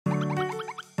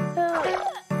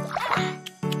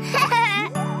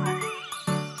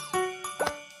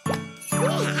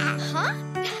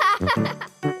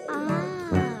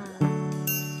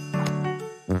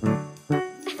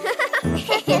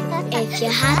If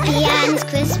you're happy and it's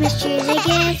Christmas, choose a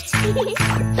gift.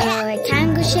 A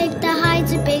rectangle shape that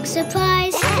hides a big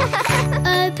surprise.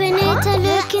 Open it and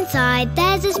look inside.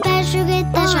 There's a special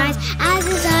gift that shines as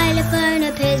a xylophone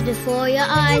appears before your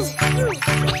eyes.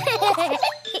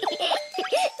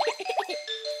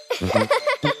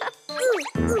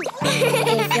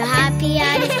 If you're happy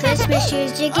and it's Christmas,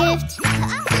 choose your gift.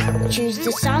 Choose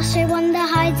the sachet one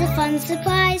that hides a fun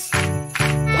surprise.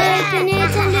 Open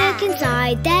it and look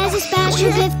inside. There's a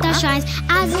special gift that shines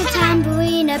as a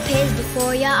tambourine appears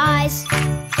before your eyes.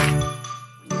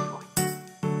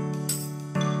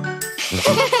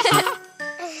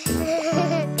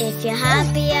 If you're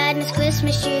happy and it's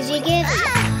Christmas, choose your gift.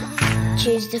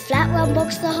 Choose the flat round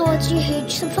box that holds your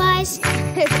huge surprise.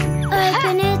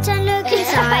 Open it and look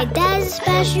inside. There's a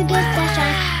special gift that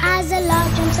shines as a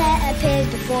large drum set appears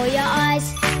before your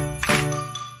eyes.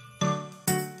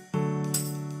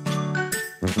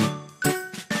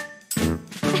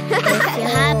 If you're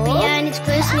happy and it's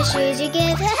Christmas, choose your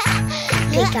gift.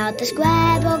 Pick out the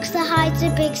square box that hides a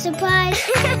big surprise.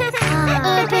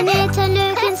 Open it and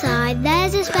look inside.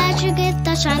 There's a special gift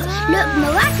that shines. Look,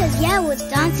 maracas, yeah, we'll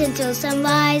dance until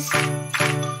sunrise.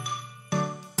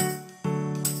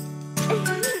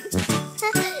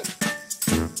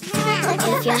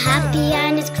 If you're happy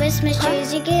and it's Christmas,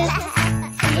 choose your gift.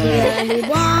 The only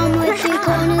one with 3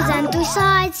 corners and 3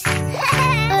 sides.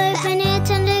 Open it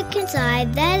and look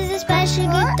inside. There's a special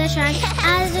gift that shines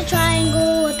as a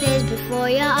triangle appears before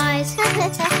your eyes.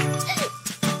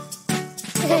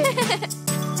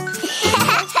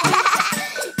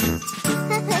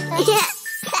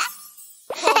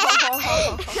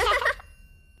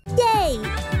 Yay!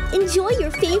 Enjoy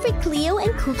your favorite Cleo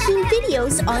and Cuquin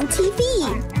videos on TV.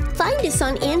 Find us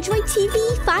on Android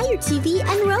TV, Fire TV,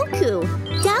 and Roku.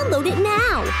 Download it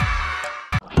now.